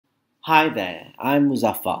Hi there, I'm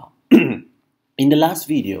Muzaffar. In the last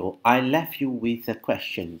video, I left you with the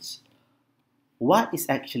questions. What is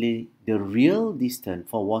actually the real distance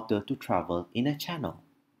for water to travel in a channel?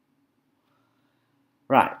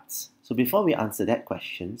 Right, so before we answer that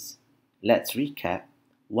questions, let's recap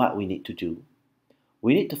what we need to do.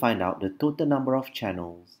 We need to find out the total number of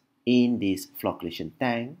channels in this flocculation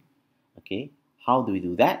tank. Okay, how do we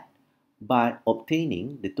do that? By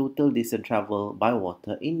obtaining the total distance traveled by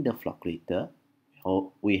water in the flocculator.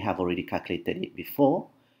 We have already calculated it before.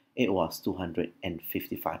 It was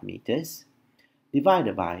 255 meters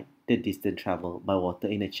divided by the distance traveled by water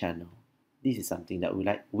in a channel. This is something that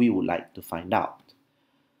we would like to find out.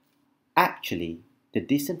 Actually, the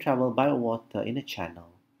distance traveled by water in a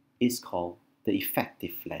channel is called the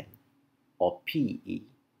effective length, or PE.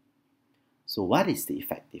 So what is the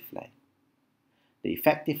effective length? The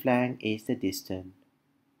effective length is this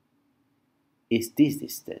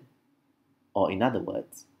distance, or in other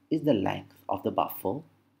words, is the length of the baffle,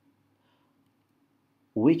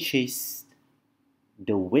 which is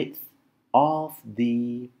the width of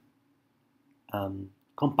the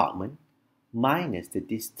compartment minus the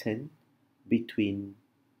distance between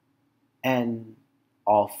end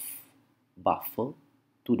of baffle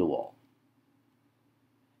to the wall.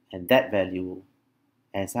 And that value,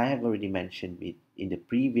 as I have already mentioned in the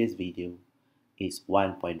previous video, is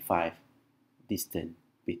 1.5 distance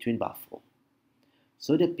between baffle.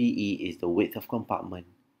 So the PE is the width of compartment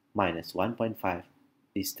minus 1.5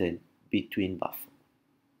 distance between baffle.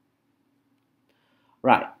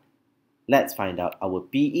 Right, let's find out our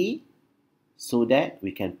PE so that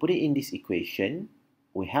we can put it in this equation.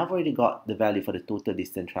 We have already got the value for the total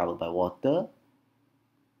distance traveled by water.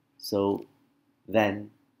 So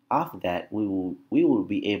then after that, we will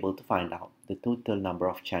be able to find out the total number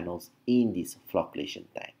of channels in this flocculation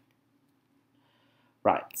tank.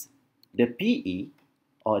 Right, the PE,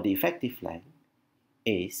 or the effective length,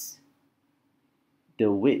 is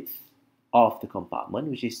the width of the compartment,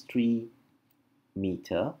 which is 3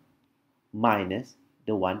 meters, minus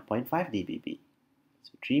the 1.5 dBb.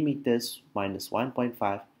 So 3 meters minus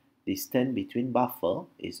 1.5, distance between baffle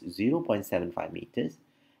is 0.75 meters,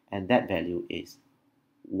 and that value is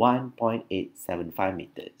 1.875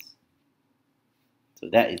 meters. So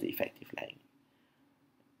that is the effective length.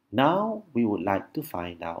 Now we would like to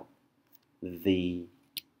find out the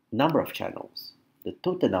number of channels, the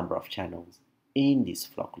total number of channels in this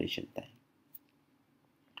flocculation tank.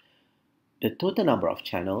 The total number of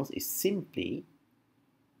channels is simply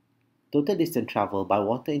total distance traveled by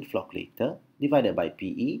water in flocculator divided by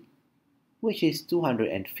PE, which is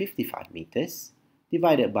 255 meters,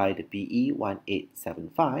 divided by the PE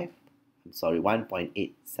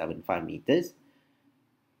 1.875 meters.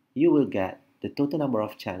 You will get the total number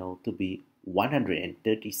of channels to be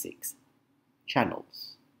 136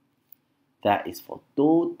 channels. That is for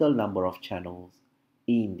total number of channels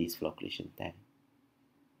in this flocculation tank.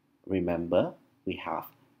 Remember, we have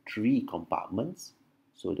 3 compartments,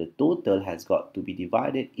 so the total has got to be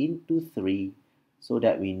divided into 3 so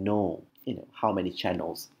that we know, how many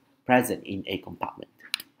channels present in a compartment.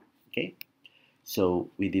 Okay,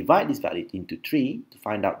 so we divide this value into 3 to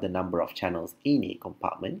find out the number of channels in a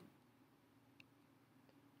compartment.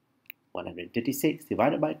 136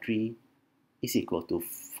 divided by 3 is equal to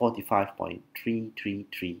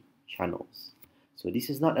 45.333 channels. So this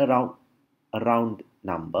is not a round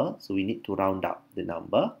number, so we need to round up the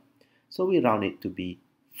number. So we round it to be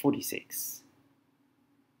 46.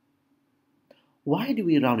 Why do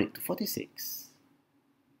we round it to 46?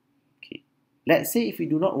 Okay, let's say if we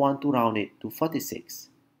do not want to round it to 46,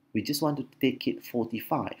 we just want to take it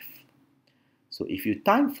 45. So if you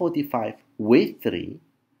time 45 with 3,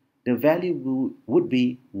 the value would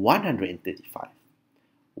be 135.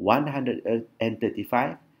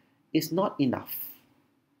 135 is not enough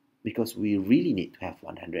because we really need to have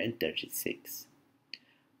 136.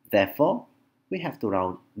 Therefore, we have to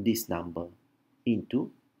round this number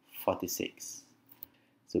into 46.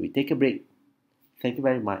 So we take a break. Thank you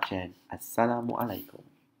very much and Assalamualaikum.